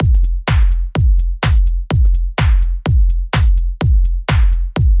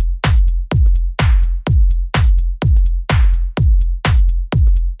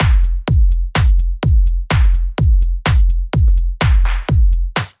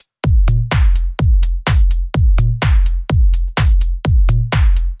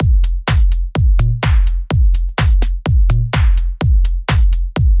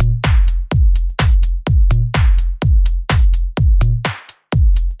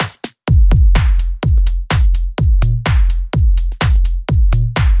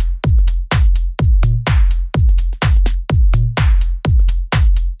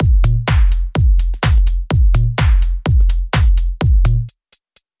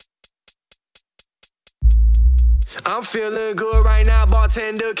I'm feeling good right now,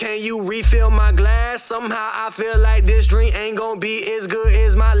 bartender, can you refill my glass? Somehow I feel like this drink ain't gonna be as good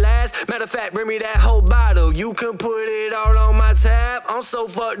as my last. Matter of fact, bring me that whole bottle, you can put it all on my tab. I'm so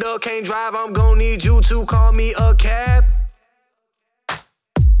fucked up, can't drive, I'm gonna need you to call me a cab.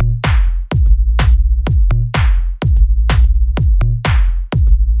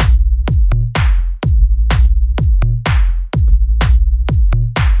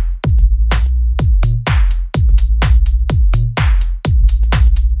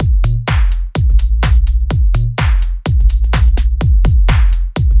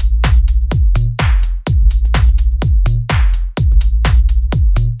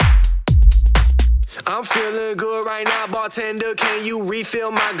 I'm feeling good right now, bartender, can you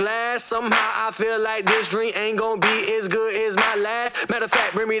refill my glass? Somehow I feel like this drink ain't gonna be as good as my last. Matter of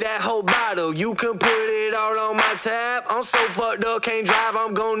fact, bring me that whole bottle, you can put it all on my tab. I'm so fucked up, can't drive,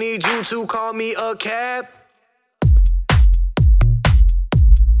 I'm gonna need you to call me a cab.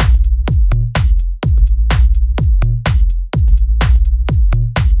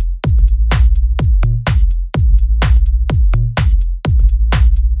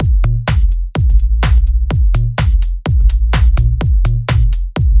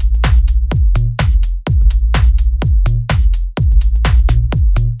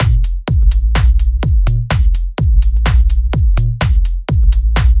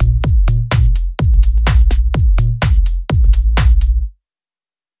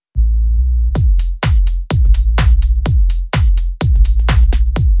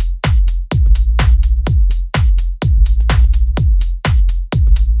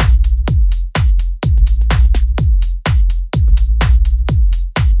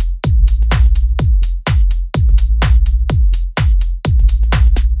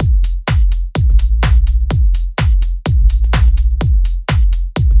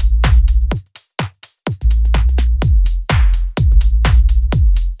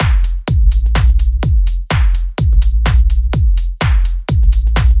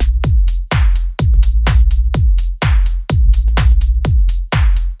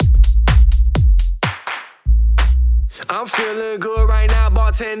 I'm feeling good right now,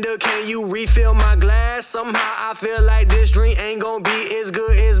 bartender, can you refill my glass? Somehow I feel like this drink ain't gonna be as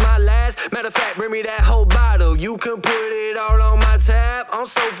good as my last. Matter of fact, bring me that whole bottle, you can put it all on my tab. I'm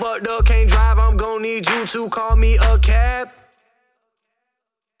so fucked up, can't drive, I'm gonna need you to call me a cab.